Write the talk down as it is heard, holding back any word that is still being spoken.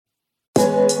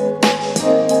Welcome,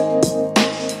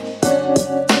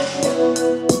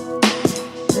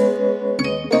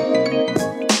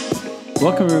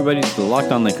 everybody, to the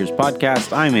Locked On Lakers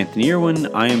podcast. I'm Anthony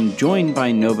Irwin. I am joined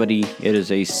by nobody. It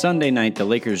is a Sunday night. The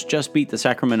Lakers just beat the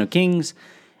Sacramento Kings,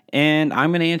 and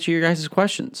I'm going to answer your guys'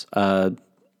 questions.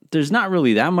 There's not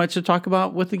really that much to talk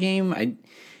about with the game.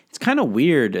 It's kind of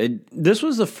weird. This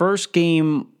was the first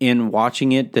game in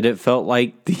watching it that it felt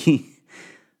like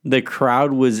the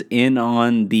crowd was in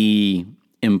on the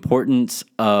importance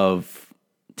of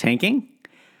tanking.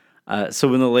 So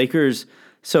when the Lakers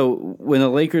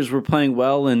were playing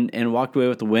well and walked away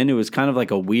with the win, it was kind of like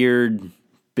a weird,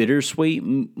 bittersweet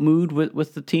mood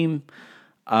with the team.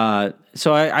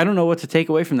 So I don't know what to take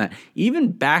away from that.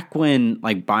 Even back when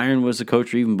like Byron was a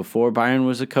coach, or even before Byron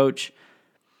was a coach,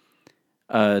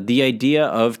 the idea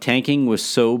of tanking was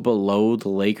so below the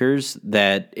Lakers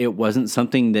that it wasn't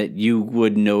something that you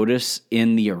would notice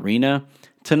in the arena.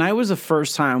 Tonight was the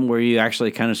first time where you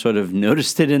actually kind of sort of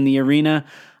noticed it in the arena.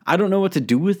 I don't know what to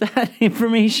do with that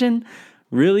information,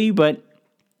 really, but,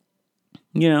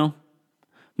 you know,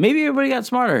 maybe everybody got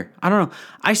smarter. I don't know.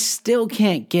 I still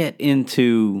can't get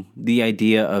into the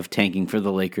idea of tanking for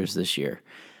the Lakers this year.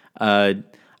 I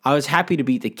was happy to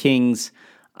beat the Kings.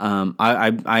 They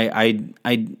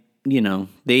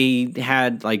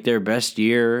had like their best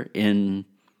year in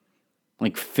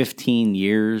like 15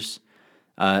 years,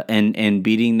 and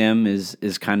beating them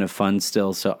is kind of fun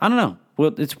still. So I don't know.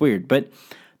 Well, it's weird, but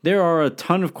there are a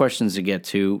ton of questions to get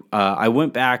to. I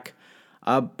went back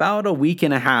about a week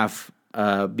and a half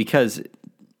because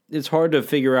it's hard to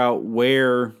figure out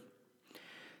where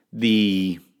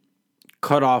the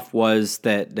cutoff was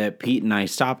that Pete and I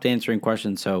stopped answering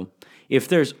questions. So if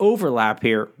there's overlap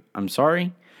here, I'm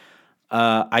sorry.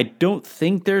 I don't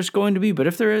think there's going to be, but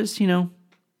if there is,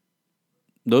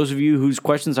 those of you whose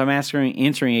questions I'm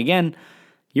answering again,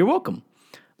 you're welcome.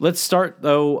 Let's start,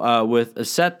 though, with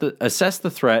Assess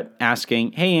the Threat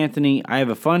asking, "Hey, Anthony, I have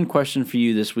a fun question for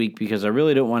you this week because I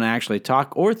really don't want to actually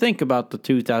talk or think about the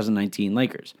 2019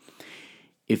 Lakers.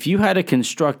 If you had to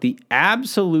construct the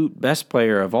absolute best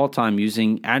player of all time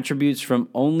using attributes from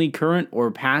only current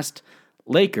or past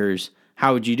Lakers,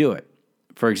 how would you do it?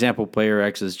 For example, player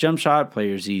X's jump shot,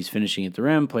 player Z's finishing at the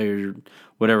rim, player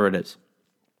whatever it is."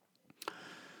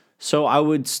 So I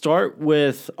would start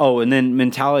with, and then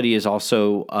mentality is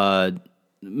also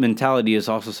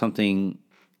something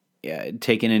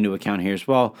taken into account here as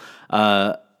well.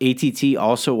 ATT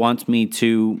also wants me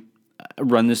to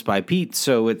run this by Pete,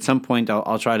 so at some point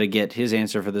I'll try to get his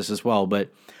answer for this as well.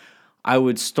 But I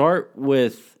would start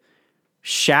with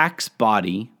Shaq's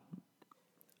body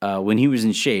when he was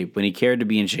in shape, when he cared to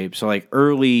be in shape. So like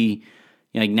early,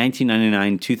 like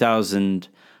 1999, 2000,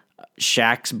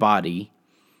 Shaq's body.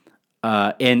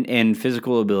 And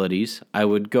physical abilities. I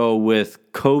would go with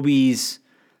Kobe's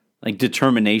like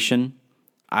determination.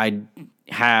 I'd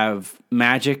have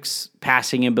Magic's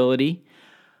passing ability.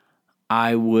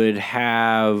 I would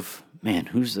have,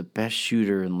 who's the best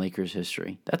shooter in Lakers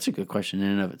history? That's a good question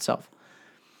in and of itself.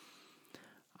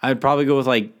 I'd probably go with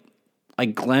like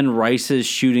Glenn Rice's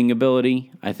shooting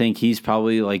ability. I think he's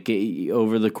probably like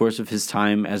over the course of his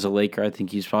time as a Laker, I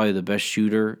think he's probably the best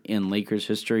shooter in Lakers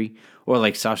history. Or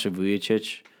like Sasha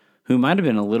Vujacic, who might have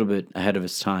been a little bit ahead of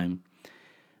his time.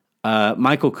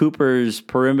 Michael Cooper's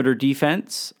perimeter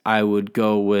defense, I would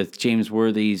go with James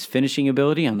Worthy's finishing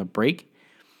ability on the break.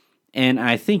 And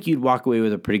I think you'd walk away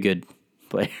with a pretty good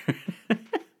player.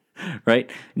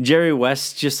 Right? Jerry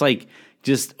West, just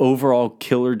overall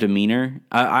killer demeanor.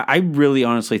 I really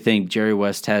honestly think Jerry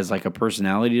West has like a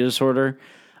personality disorder.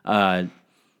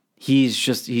 He's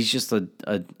just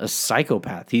a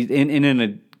psychopath. He's in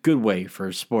a good way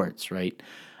for sports, right?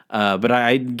 But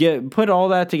I put all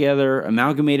that together,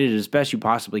 amalgamate it as best you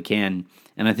possibly can,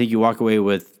 and I think you walk away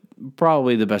with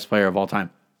probably the best player of all time.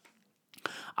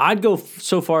 I'd go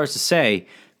so far as to say,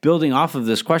 building off of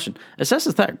this question, Assess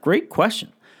the Threat, great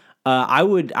question. I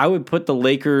would put the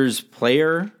Lakers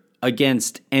player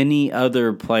against any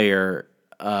other player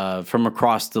from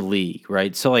across the league,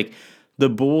 right? So like the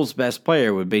Bulls' best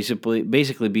player would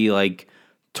basically be like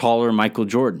taller Michael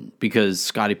Jordan because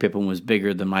Scottie Pippen was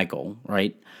bigger than Michael,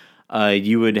 right?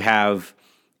 You would have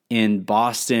in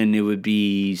Boston, it would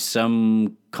be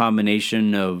some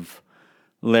combination of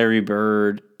Larry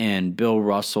Bird and Bill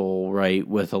Russell, right?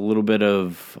 With a little bit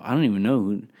of, I don't even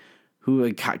know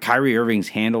who Kyrie Irving's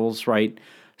handles, right?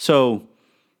 So,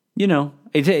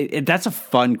 that's a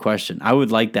fun question. I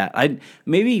would like that.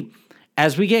 Maybe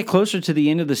as we get closer to the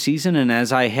end of the season and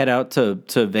as I head out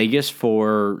to Vegas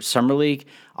for Summer League,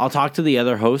 I'll talk to the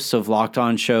other hosts of Locked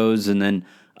On shows and then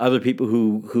other people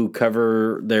who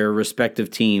cover their respective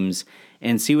teams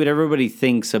and see what everybody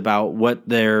thinks about what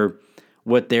their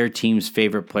team's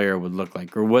favorite player would look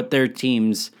like, or what their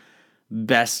team's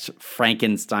best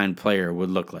Frankenstein player would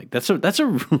look like. That's a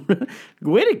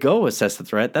way to go, Assess the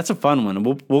Threat. That's a fun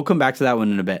one. We'll come back to that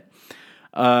one in a bit.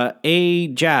 A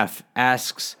Jaff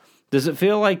asks, does it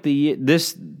feel like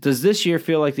does this year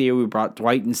feel like the year we brought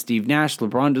Dwight and Steve Nash?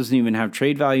 LeBron doesn't even have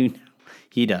trade value.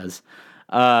 He does.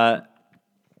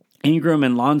 Ingram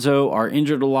and Lonzo are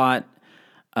injured a lot.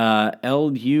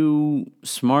 LU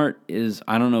Smart is,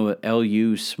 I don't know what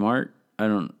LU Smart,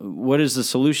 what is the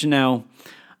solution now?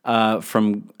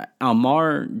 From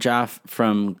Almar Jaff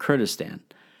from Kurdistan.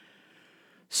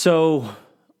 So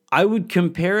I would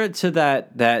compare it to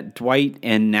that Dwight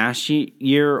and Nash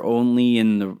year, only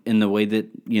in the way that,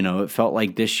 it felt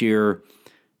like this year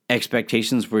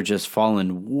expectations were just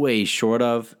fallen way short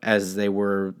of as they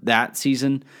were that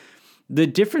season. The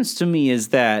difference to me is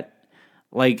that,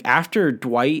 like, after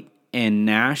Dwight and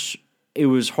Nash, it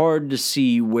was hard to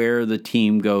see where the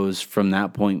team goes from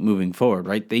that point moving forward,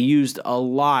 right? They used a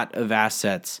lot of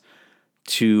assets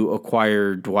to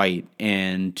acquire Dwight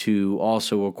and to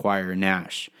also acquire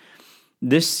Nash.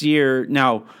 This year,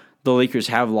 now, the Lakers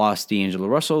have lost D'Angelo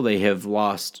Russell. They have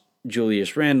lost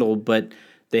Julius Randle, but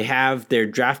they have their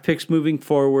draft picks moving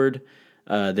forward.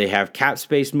 They have cap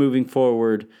space moving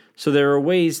forward. So there are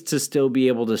ways to still be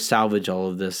able to salvage all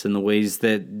of this in the ways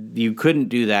that you couldn't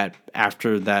do that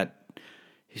after that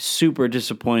super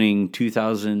disappointing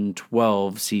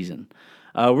 2012 season.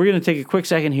 We're going to take a quick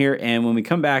second here, and when we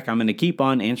come back, I'm going to keep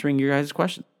on answering your guys'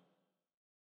 questions.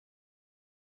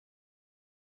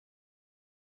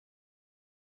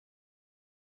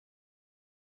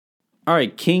 All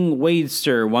right, King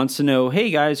Wadester wants to know,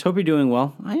 hey guys, hope you're doing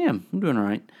well. I'm doing all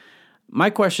right. My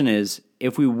question is,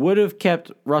 if we would have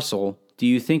kept Russell, do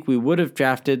you think we would have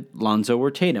drafted Lonzo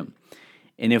or Tatum?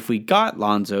 And if we got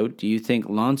Lonzo, do you think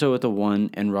Lonzo at the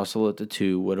 1 and Russell at the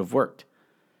 2 would have worked?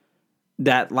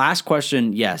 That last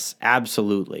question, yes,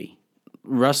 absolutely.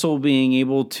 Russell being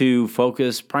able to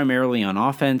focus primarily on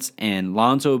offense and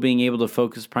Lonzo being able to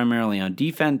focus primarily on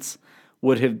defense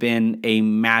would have been a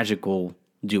magical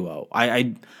duo.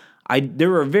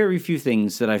 There are very few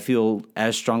things that I feel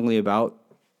as strongly about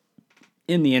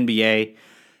in the NBA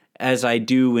as I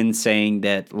do in saying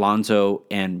that Lonzo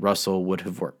and Russell would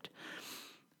have worked.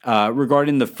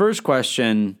 Regarding the first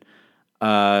question,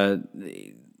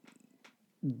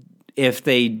 if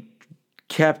they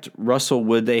kept Russell,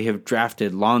 would they have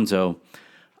drafted Lonzo?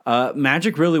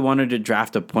 Magic really wanted to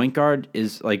draft a point guard.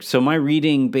 So my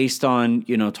reading based on,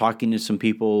 talking to some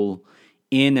people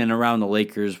in and around the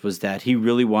Lakers was that he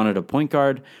really wanted a point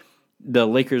guard. The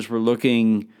Lakers were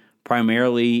looking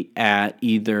primarily at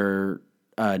either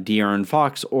De'Aaron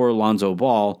Fox or Lonzo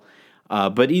Ball.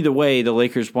 But either way, the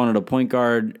Lakers wanted a point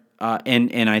guard,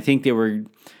 and I think they were.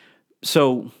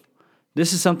 So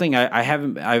this is something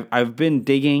I've been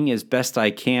digging as best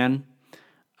I can.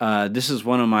 This is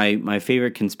one of my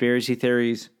favorite conspiracy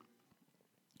theories,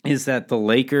 is that the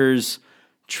Lakers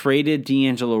traded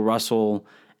D'Angelo Russell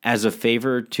as a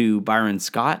favor to Byron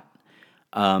Scott.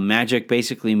 Magic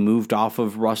basically moved off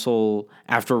of Russell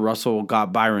after Russell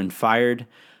got Byron fired,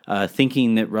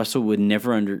 thinking that Russell would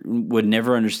never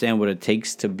understand what it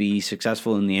takes to be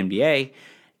successful in the NBA.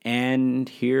 And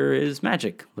here is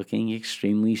Magic looking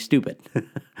extremely stupid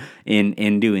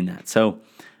in doing that. So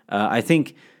I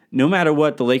think no matter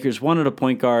what, the Lakers wanted a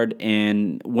point guard,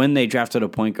 and when they drafted a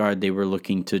point guard, they were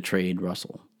looking to trade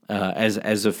Russell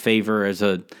as a favor, as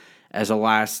a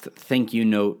last thank you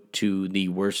note to the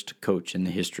worst coach in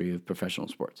the history of professional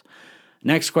sports.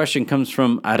 Next question comes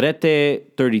from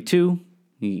Arete32.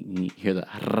 You hear the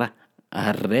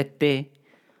Arete.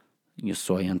 Yo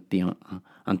soy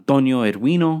Antonio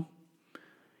Erwino.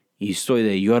 Y soy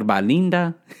de Yorba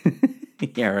Linda.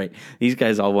 Yeah, right. These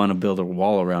guys all want to build a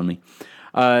wall around me.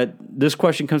 This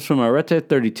question comes from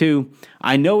Arete32.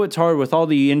 I know it's hard with all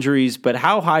the injuries, but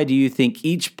how high do you think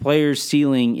each player's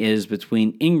ceiling is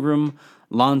between Ingram,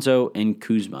 Lonzo, and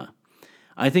Kuzma?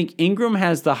 I think Ingram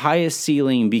has the highest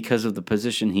ceiling because of the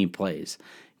position he plays.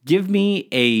 Give me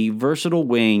a versatile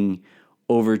wing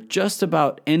over just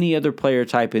about any other player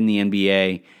type in the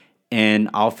NBA, and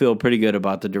I'll feel pretty good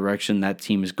about the direction that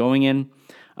team is going in.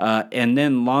 And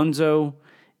then Lonzo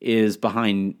is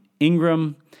behind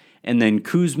Ingram, and then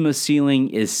Kuzma's ceiling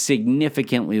is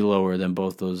significantly lower than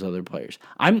both those other players.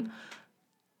 You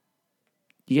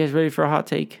guys ready for a hot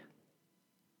take?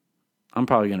 I'm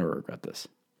probably going to regret this.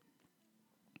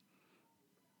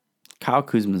 Kyle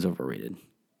Kuzma's overrated.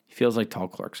 He feels like Tal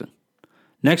Clarkson.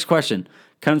 Next question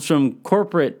comes from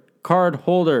Corporate Card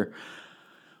Holder.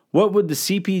 What would the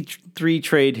CP3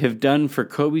 trade have done for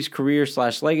Kobe's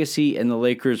career/legacy and the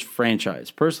Lakers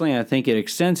franchise? Personally, I think it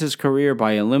extends his career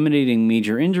by eliminating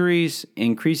major injuries,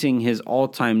 increasing his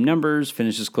all-time numbers,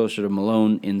 finishes closer to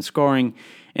Malone in scoring,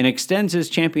 and extends his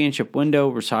championship window,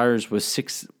 retires with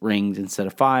 6 rings instead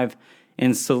of 5,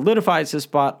 and solidifies his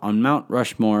spot on Mount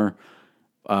Rushmore,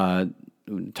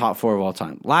 top 4 of all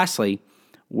time. Lastly,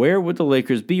 where would the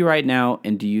Lakers be right now,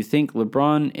 and do you think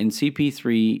LeBron and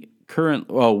CP3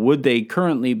 would they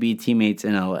currently be teammates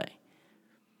in LA?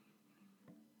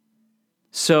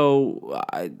 So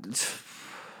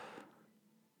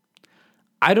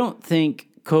I don't think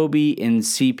Kobe and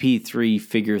CP3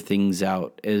 figure things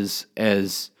out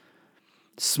as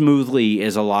smoothly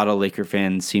as a lot of Laker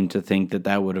fans seem to think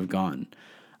that would have gone.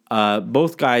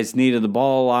 Both guys needed the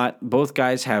ball a lot. Both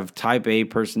guys have type A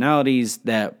personalities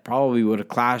that probably would have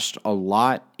clashed a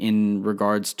lot in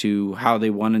regards to how they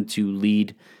wanted to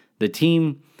lead the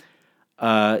team.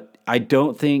 I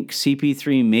don't think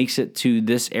CP3 makes it to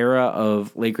this era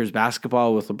of Lakers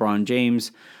basketball with LeBron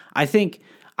James. I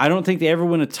don't think they ever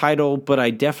win a title, but I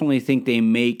definitely think they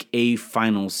make a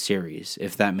final series,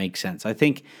 if that makes sense. I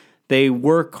think they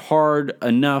work hard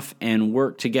enough and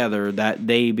work together, that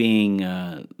they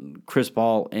being Chris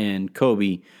Paul and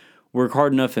Kobe, work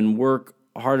hard enough and work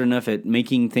hard enough at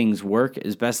making things work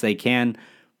as best they can.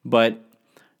 But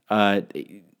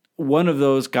one of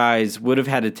those guys would have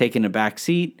had to take in a back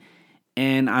seat,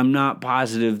 and I'm not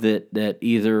positive that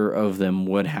either of them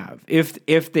would have.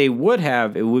 If they would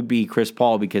have, it would be Chris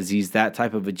Paul, because he's that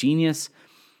type of a genius.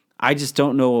 I just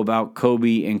don't know about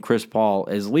Kobe and Chris Paul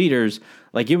as leaders.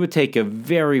 Like, it would take a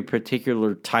very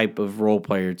particular type of role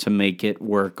player to make it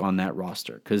work on that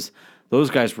roster, because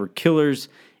those guys were killers,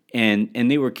 and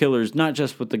they were killers not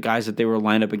just with the guys that they were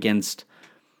lined up against,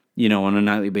 on a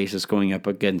nightly basis going up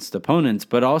against opponents,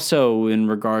 but also in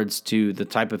regards to the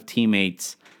type of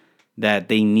teammates that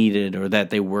they needed or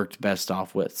that they worked best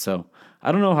off with. So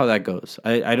I don't know how that goes.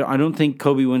 I don't think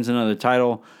Kobe wins another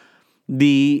title.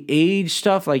 The age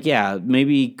stuff,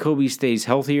 maybe Kobe stays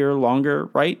healthier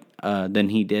longer, right, than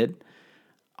he did.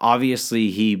 Obviously,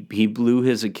 he blew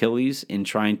his Achilles in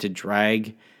trying to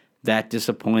drag that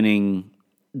disappointing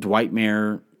Dwight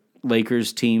Mayer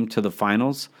Lakers team to the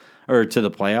finals or to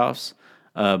the playoffs.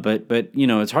 But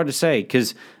it's hard to say,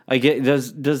 because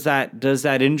does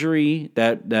that injury,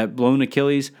 that blown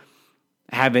Achilles,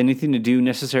 have anything to do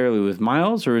necessarily with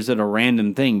Miles, or is it a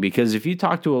random thing? Because if you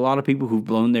talk to a lot of people who've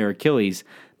blown their Achilles,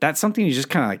 that's something that just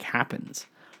kind of happens.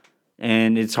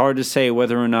 And it's hard to say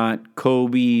whether or not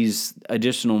Kobe's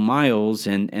additional miles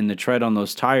and the tread on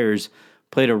those tires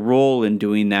played a role in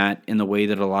doing that in the way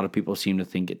that a lot of people seem to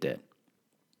think it did.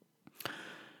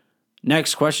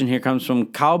 Next question here comes from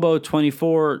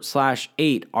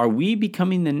Calbo24/8. Are we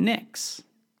becoming the Knicks?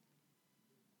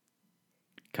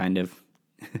 Kind of.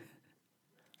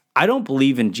 I don't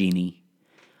believe in Jeannie.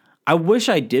 I wish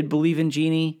I did believe in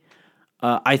Jeannie.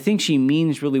 I think she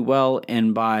means really well,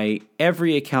 and by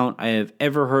every account I have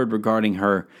ever heard regarding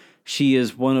her, she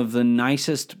is one of the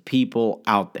nicest people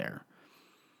out there.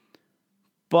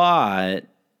 But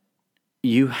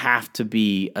you have to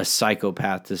be a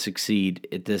psychopath to succeed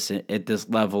at this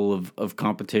level of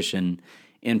competition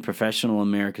in professional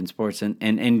American sports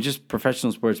and just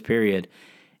professional sports, period.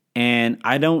 And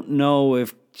I don't know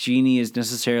if Jeannie is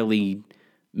necessarily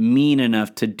mean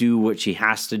enough to do what she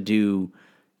has to do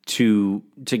to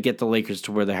get the Lakers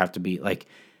to where they have to be. Like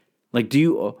do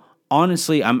you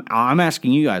honestly? I'm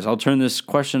asking you guys. I'll turn this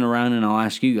question around and I'll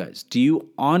ask you guys. Do you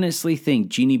honestly think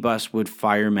Jeannie Buss would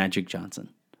fire Magic Johnson?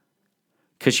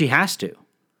 Because she has to,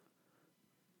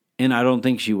 and I don't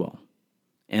think she will.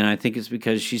 And I think it's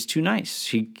because she's too nice.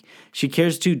 She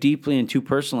cares too deeply and too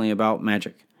personally about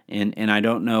Magic, and I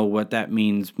don't know what that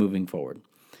means moving forward.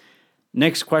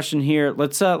 Next question here.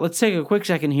 Let's take a quick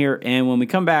second here, and when we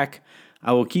come back,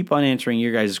 I will keep on answering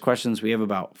your guys' questions. We have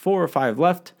about 4 or 5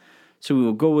 left, so we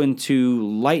will go into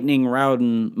lightning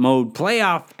round mode,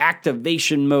 playoff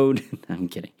activation mode. I'm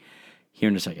kidding. Here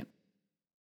in a second.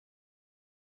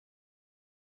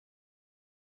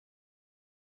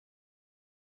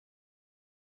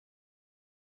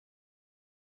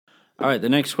 All right, the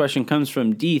next question comes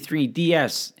from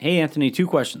D3DS. Hey, Anthony, 2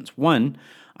 questions. 1,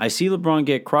 I see LeBron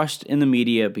get crushed in the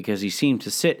media because he seemed to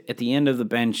sit at the end of the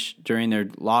bench during their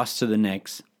loss to the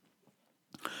Knicks.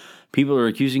 People are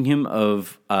accusing him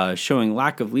of showing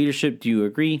lack of leadership. Do you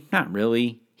agree? Not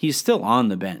really. He's still on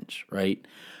the bench, right?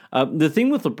 The thing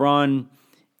with LeBron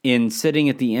in sitting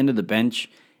at the end of the bench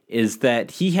is that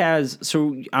he has...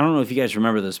 So, I don't know if you guys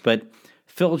remember this, but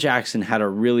Phil Jackson had a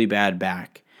really bad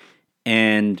back.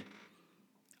 And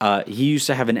he used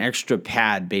to have an extra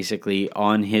pad basically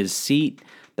on his seat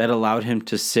that allowed him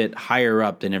to sit higher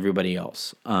up than everybody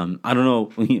else. I don't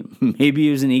know, maybe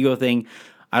it was an ego thing.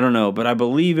 I don't know, but I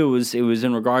believe it was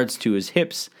in regards to his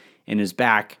hips and his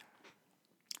back.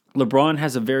 LeBron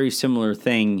has a very similar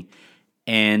thing,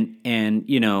 and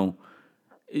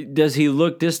does he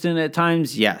look distant at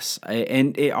times? Yes.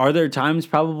 Are there times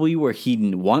probably where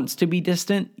he wants to be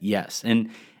distant? Yes. And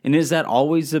is that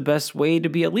always the best way to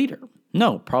be a leader?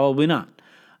 No, probably not.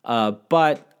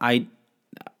 But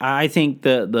I think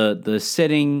the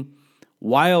sitting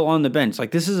while on the bench,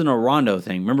 like this isn't a Rondo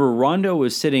thing. Remember, Rondo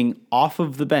was sitting off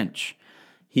of the bench.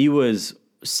 He was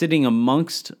sitting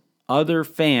amongst other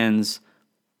fans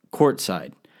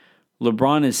courtside.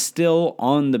 LeBron is still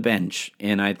on the bench,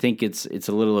 and I think it's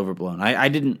a little overblown. I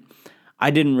didn't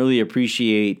really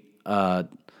appreciate Clyde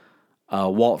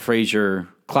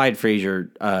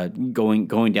Frazier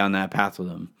going down that path with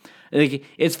him. Like,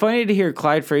 it's funny to hear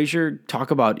Clyde Frazier talk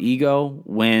about ego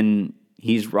when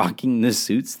he's rocking the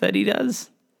suits that he does.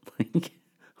 Like,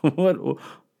 what are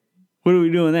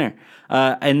we doing there?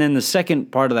 And then the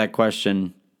second part of that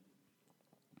question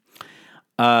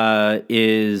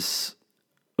is,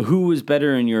 who was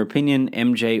better in your opinion,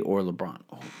 MJ or LeBron?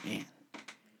 Oh, man.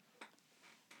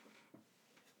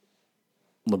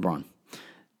 LeBron.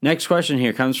 Next question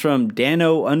here comes from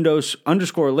Dano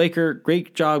 _ Laker.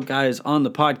 Great job, guys, on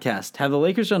the podcast. Have the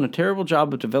Lakers done a terrible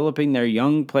job of developing their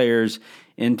young players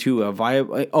into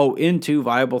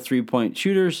viable three-point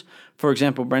shooters? For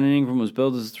example, Brandon Ingram was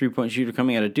billed as a three-point shooter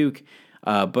coming out of Duke,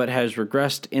 but has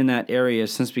regressed in that area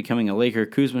since becoming a Laker.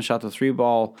 Kuzma shot the three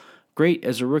ball great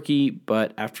as a rookie,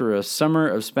 but after a summer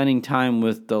of spending time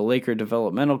with the Laker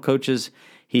developmental coaches,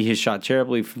 he has shot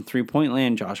terribly from three-point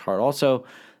land. Josh Hart also.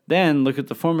 Then look at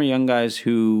the former young guys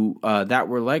who that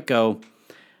were let go.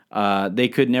 They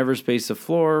could never space the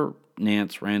floor.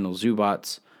 Nance, Randall,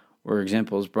 Zubats were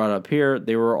examples brought up here.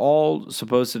 They were all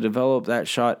supposed to develop that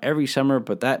shot every summer,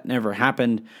 but that never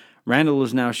happened. Randall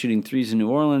is now shooting threes in New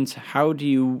Orleans. How much do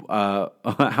you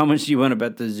want to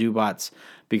bet the Zubats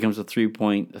becomes a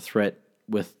three-point threat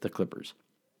with the Clippers?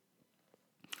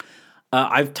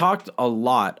 I've talked a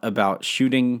lot about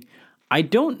shooting. I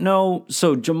don't know.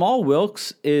 So Jamal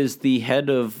Wilkes is the head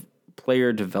of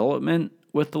player development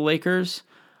with the Lakers.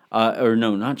 Or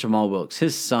no, not Jamal Wilkes.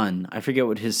 His son. I forget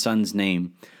what his son's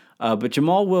name. But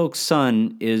Jamal Wilkes'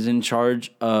 son is in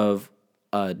charge of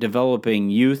developing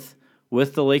youth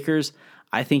with the Lakers.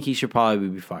 I think he should probably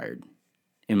be fired,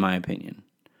 in my opinion.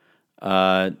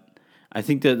 I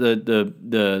think that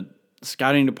the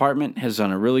scouting department has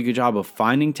done a really good job of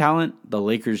finding talent. The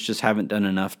Lakers just haven't done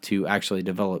enough to actually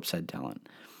develop said talent.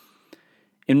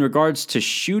 In regards to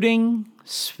shooting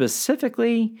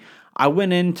specifically, I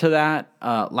went into that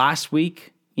last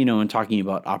week, and talking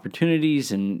about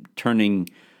opportunities and turning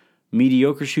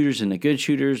mediocre shooters into good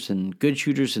shooters and good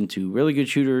shooters into really good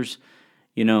shooters.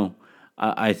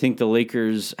 I think the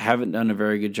Lakers haven't done a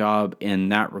very good job in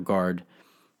that regard.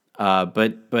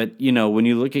 But when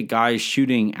you look at guys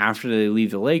shooting after they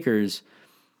leave the Lakers,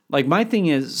 like my thing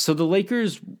is, so the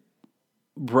Lakers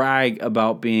brag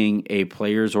about being a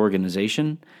players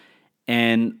organization.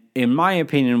 And in my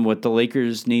opinion, what the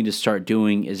Lakers need to start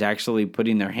doing is actually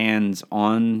putting their hands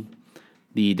on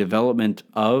the development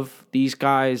of these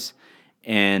guys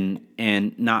and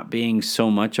not being so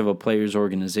much of a players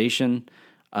organization,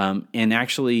 and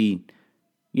actually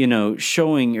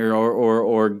showing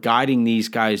or guiding these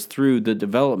guys through the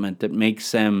development that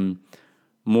makes them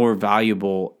more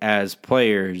valuable as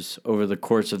players over the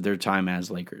course of their time as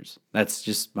Lakers. That's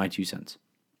just my 2 cents.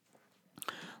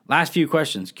 Last few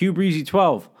questions. Q Breezy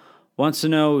 12 wants to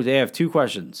know, they have 2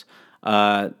 questions.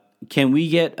 Can we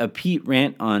get a Pete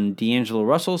rant on D'Angelo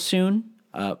Russell soon?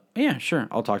 Yeah, sure.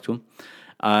 I'll talk to him.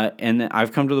 And then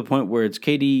I've come to the point where it's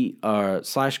KD /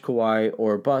 Kawhi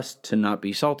or bust to not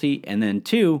be salty. And then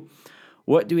 2,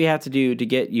 what do we have to do to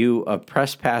get you a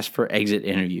press pass for exit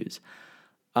interviews?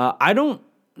 I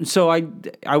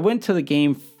went to the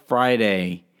game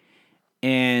Friday,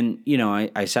 and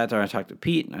I sat there and I talked to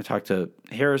Pete and I talked to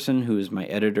Harrison, who is my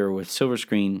editor with Silver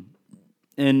Screen,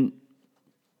 and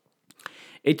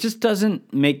it just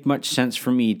doesn't make much sense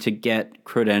for me to get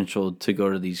credentialed to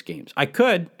go to these games. I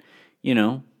could.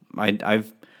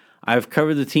 I've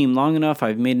covered the team long enough.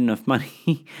 I've made enough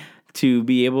money to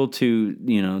be able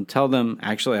to, tell them,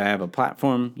 actually, I have a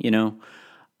platform,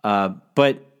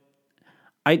 but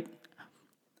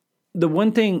the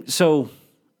one thing, so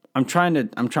I'm trying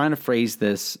to phrase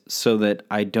this so that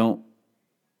I don't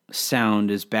sound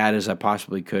as bad as I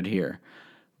possibly could here.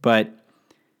 But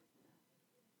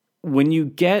when you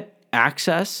get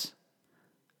access,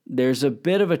 there's a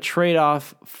bit of a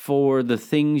trade-off for the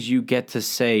things you get to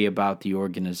say about the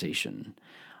organization.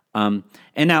 And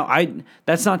now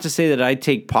that's not to say that I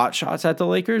take pot shots at the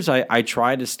Lakers. I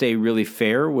try to stay really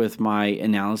fair with my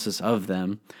analysis of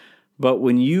them. But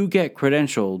when you get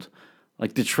credentialed,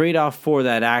 like the trade-off for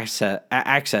that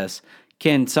access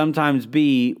can sometimes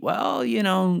be, well,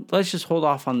 let's just hold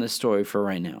off on this story for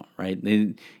right now, right?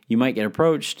 You might get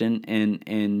approached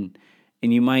and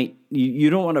you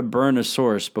don't want to burn a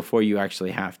source before you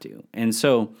actually have to. And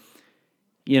so,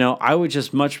 I would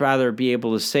just much rather be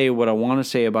able to say what I want to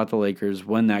say about the Lakers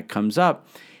when that comes up.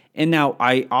 And now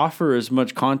I offer as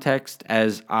much context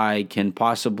as I can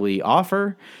possibly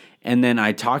offer. And then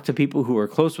I talk to people who are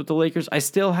close with the Lakers. I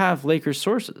still have Lakers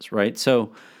sources, right?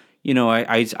 So,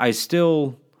 I'm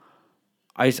still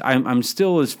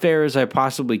as fair as I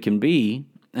possibly can be.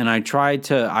 And I try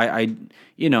to,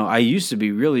 I used to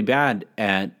be really bad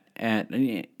at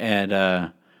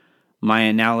my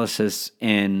analysis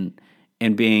and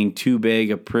being too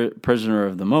big a prisoner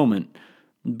of the moment.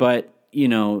 But,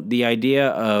 the idea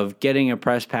of getting a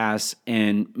press pass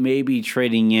and maybe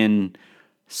trading in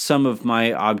some of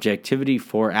my objectivity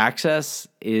for access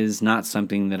is not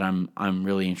something that I'm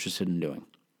really interested in doing.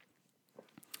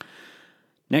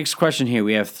 Next question here.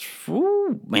 We have,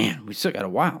 we still got a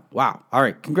while. Wow. All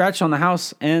right. Congrats on the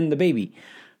house and the baby.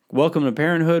 Welcome to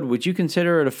parenthood. Would you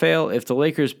consider it a fail if the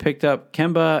Lakers picked up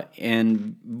Kemba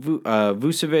and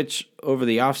Vucevic over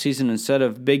the offseason instead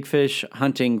of big fish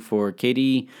hunting for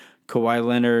KD, Kawhi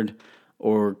Leonard,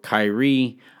 or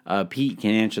Kyrie? Pete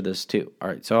can answer this too. All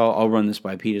right, so I'll run this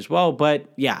by Pete as well.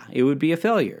 But yeah, it would be a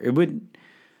failure. It would.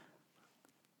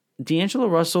 D'Angelo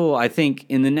Russell, I think,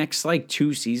 in the next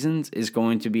 2 seasons is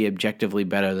going to be objectively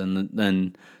better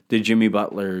than the Jimmy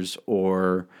Butlers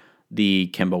or the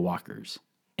Kemba Walkers.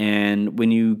 And when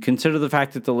you consider the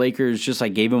fact that the Lakers just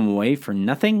gave him away for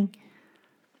nothing,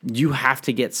 you have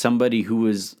to get somebody who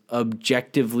is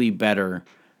objectively better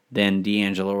than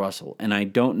D'Angelo Russell. And I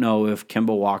don't know if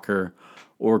Kemba Walker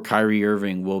or Kyrie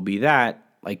Irving will be that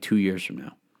 2 years from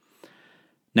now.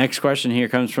 Next question here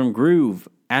comes from Groove.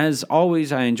 As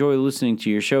always, I enjoy listening to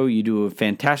your show. You do a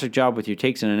fantastic job with your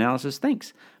takes and analysis.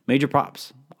 Thanks. Major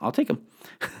props. I'll take them.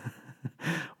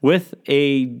 With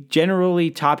a generally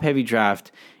top-heavy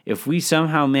draft, if we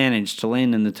somehow manage to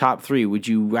land in the top 3, would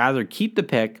you rather keep the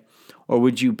pick or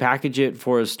would you package it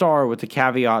for a star with the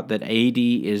caveat that AD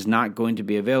is not going to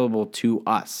be available to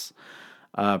us?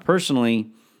 Personally,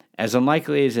 as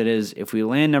unlikely as it is, if we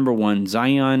land number 1,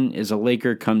 Zion is a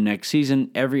Laker come next season.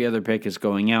 Every other pick is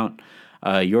going out.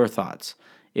 Your thoughts?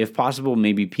 If possible,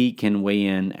 maybe Pete can weigh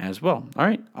in as well. All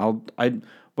right.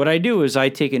 What I do is I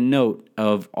take a note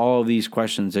of all of these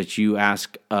questions that you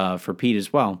ask for Pete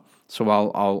as well. So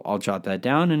I'll jot that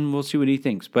down and we'll see what he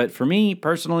thinks. But for me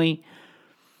personally,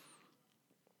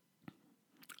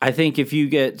 I think if you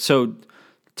get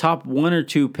top 1 or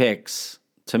 2 picks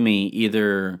to me,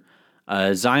 either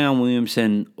Zion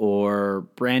Williamson or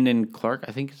Brandon Clark.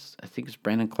 I think it's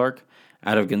Brandon Clark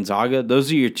out of Gonzaga.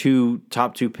 Those are your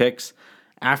top two picks.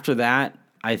 After that,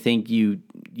 I think you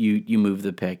move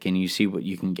the pick and you see what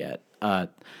you can get.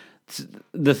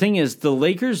 The thing is, the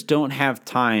Lakers don't have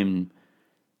time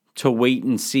to wait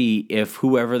and see if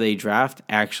whoever they draft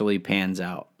actually pans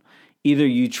out. Either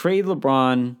you trade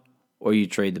LeBron or you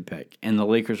trade the pick, and the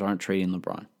Lakers aren't trading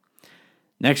LeBron.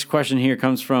 Next question here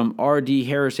comes from RD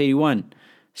Harris 81.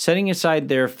 Setting aside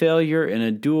their failure in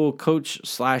a dual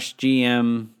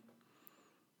coach/GM.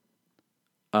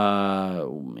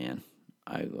 Oh man,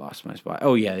 I lost my spot.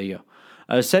 Oh yeah, there you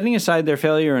go. Setting aside their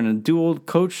failure in a dual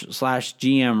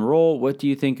coach/GM role, what do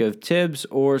you think of Tibbs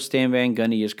or Stan Van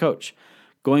Gundy as coach?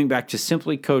 Going back to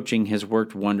simply coaching has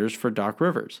worked wonders for Doc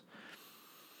Rivers.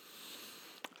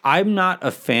 I'm not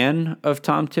a fan of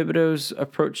Tom Thibodeau's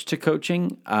approach to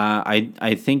coaching.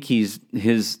 I think his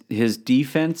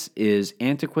defense is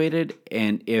antiquated,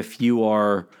 and if you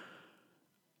are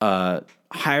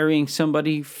hiring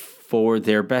somebody for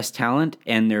their best talent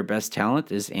and their best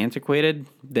talent is antiquated,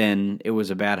 then it was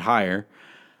a bad hire.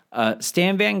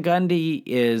 Stan Van Gundy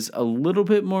is a little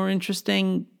bit more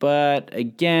interesting, but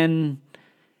again,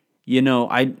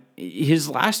 his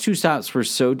last two stops were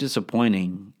so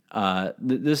disappointing.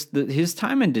 His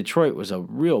time in Detroit was a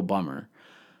real bummer.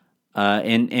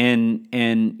 And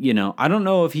I don't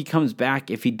know if he comes back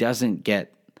if he doesn't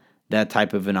get that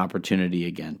type of an opportunity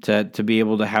again to be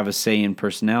able to have a say in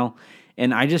personnel.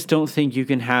 And I just don't think you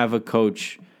can have a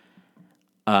coach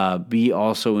be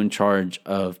also in charge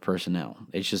of personnel.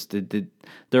 It's just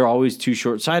they're always too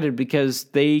short-sighted because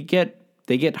they get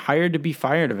hired to be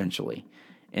fired eventually.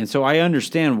 And so I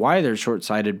understand why they're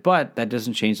short-sighted, but that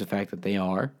doesn't change the fact that they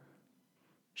are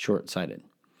short-sighted.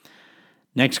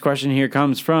 Next question here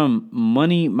comes from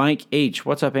Money Mike H.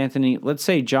 What's up, Anthony? Let's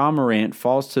say Ja Morant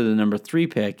falls to the number 3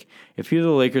 pick. If you're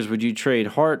the Lakers, would you trade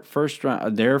Hart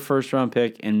their first round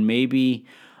pick and maybe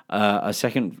a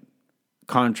second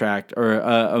contract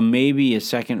or maybe a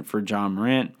second for Ja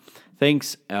Morant?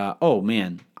 Thanks. Oh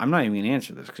man, I'm not even gonna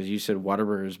answer this because you said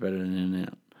Whataburger is better than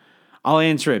In-N-Out. I'll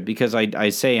answer it because I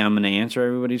say I'm gonna answer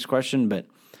everybody's question, but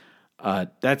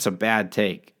that's a bad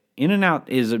take. In-N-Out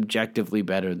is objectively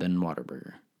better than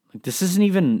Whataburger. Like that's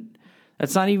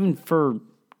not even for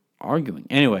arguing.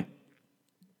 Anyway,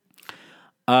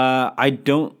 I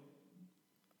don't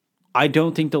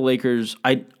think the Lakers.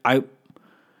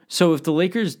 So if the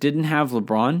Lakers didn't have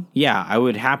LeBron, yeah, I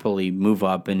would happily move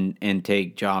up and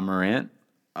take Ja Morant.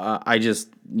 They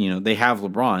have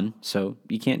LeBron, so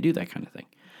you can't do that kind of thing.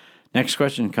 Next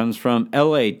question comes from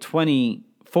LA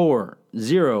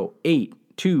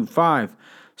 240825.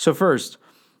 So first,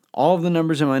 all of the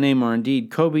numbers in my name are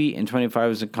indeed Kobe, and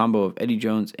 25 is a combo of Eddie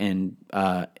Jones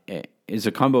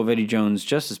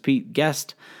Justice Pete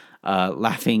guessed,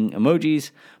 laughing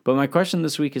emojis. But my question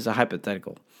this week is a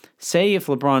hypothetical. Say if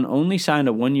LeBron only signed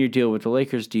a 1-year deal with the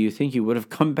Lakers, do you think he would have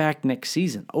come back next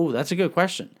season? Oh, that's a good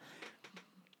question.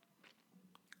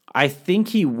 I think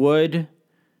he would,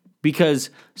 because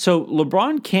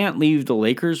LeBron can't leave the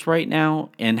Lakers right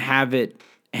now and have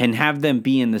them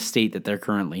be in the state that they're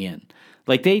currently in.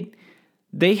 Like they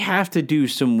have to do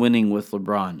some winning with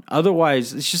LeBron.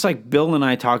 Otherwise, it's just like Bill and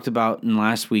I talked about in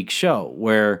last week's show,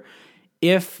 where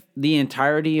if the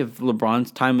entirety of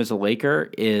LeBron's time as a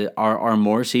Laker are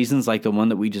more seasons like the one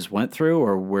that we just went through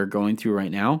or we're going through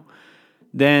right now,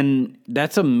 then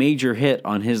that's a major hit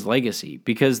on his legacy.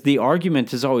 Because the argument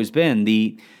has always been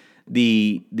the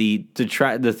thing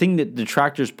that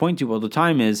detractors point to all the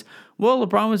time is, well,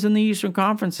 LeBron was in the Eastern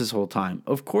Conference this whole time.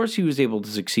 Of course he was able to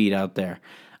succeed out there.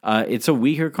 It's a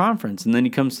weaker conference. And then he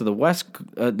comes to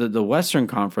the Western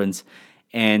Conference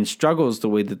and struggles the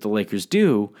way that the Lakers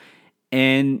do.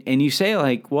 And you say,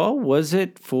 like, well, was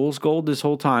it fool's gold this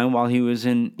whole time while he was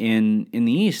in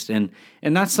the East? And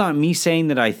that's not me saying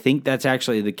that I think that's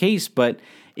actually the case, but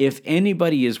if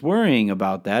anybody is wondering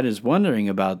about that,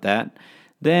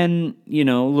 then,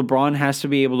 LeBron has to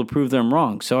be able to prove them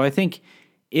wrong. So I think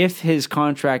if his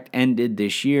contract ended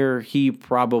this year, he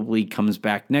probably comes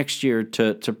back next year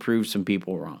to prove some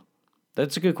people wrong.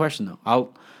 That's a good question,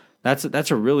 though.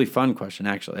 That's a really fun question,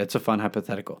 actually. That's a fun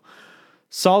hypothetical.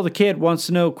 Saul the Kid wants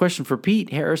to know, question for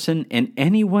Pete, Harrison, and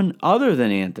anyone other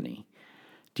than Anthony.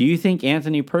 Do you think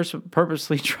Anthony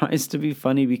purposely tries to be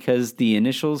funny because the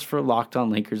initials for Locked On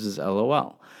Lakers is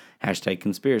LOL?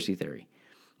 #conspiracy theory.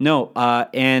 No,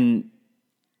 and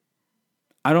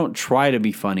I don't try to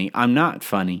be funny. I'm not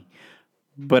funny,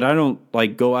 but I don't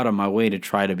go out of my way to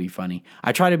try to be funny.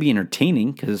 I try to be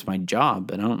entertaining because it's my job,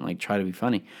 but I don't try to be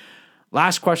funny.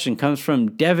 Last question comes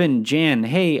from Devin Jan.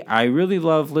 Hey, I really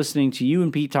love listening to you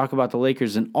and Pete talk about the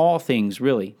Lakers and all things,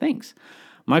 really. Thanks.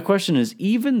 My question is,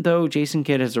 even though Jason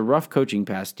Kidd has a rough coaching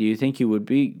past, do you think he would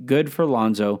be good for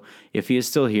Lonzo if he is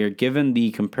still here, given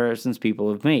the comparisons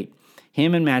people have made?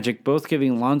 Him and Magic both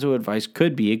giving Lonzo advice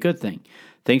could be a good thing.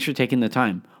 Thanks for taking the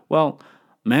time. Well,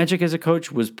 Magic as a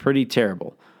coach was pretty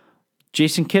terrible.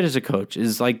 Jason Kidd as a coach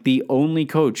is the only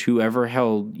coach who ever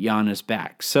held Giannis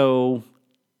back. So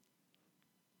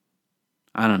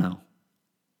I don't know.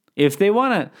 If they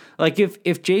want to,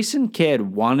 if Jason Kidd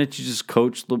wanted to just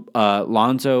coach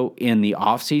Lonzo in the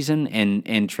offseason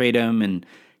and trade him and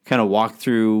kind of walk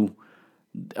through,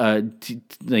 kind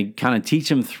of teach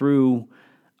him through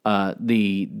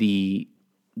the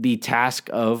task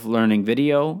of learning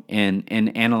video and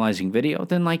analyzing video,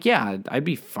 then I'd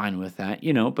be fine with that,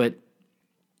 But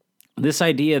this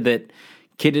idea that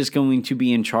Kidd is going to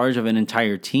be in charge of an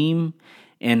entire team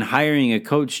and hiring a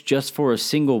coach just for a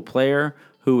single player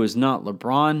who is not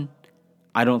LeBron,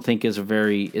 I don't think is a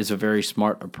very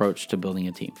smart approach to building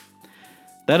a team.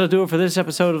 That'll do it for this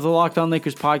episode of the Locked On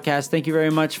Lakers podcast. Thank you very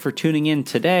much for tuning in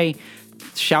today.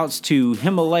 Shouts to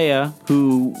Himalaya,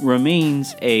 who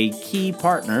remains a key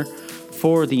partner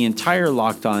for the entire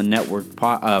Locked On Network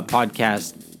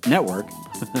podcast network.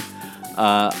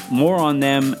 More on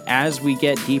them as we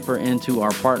get deeper into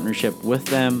our partnership with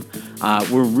them.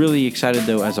 We're really excited,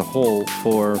 though, as a whole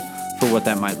for what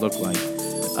that might look like.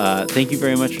 Thank you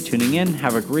very much for tuning in.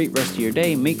 Have a great rest of your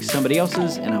day. Make somebody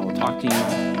else's, and I will talk to you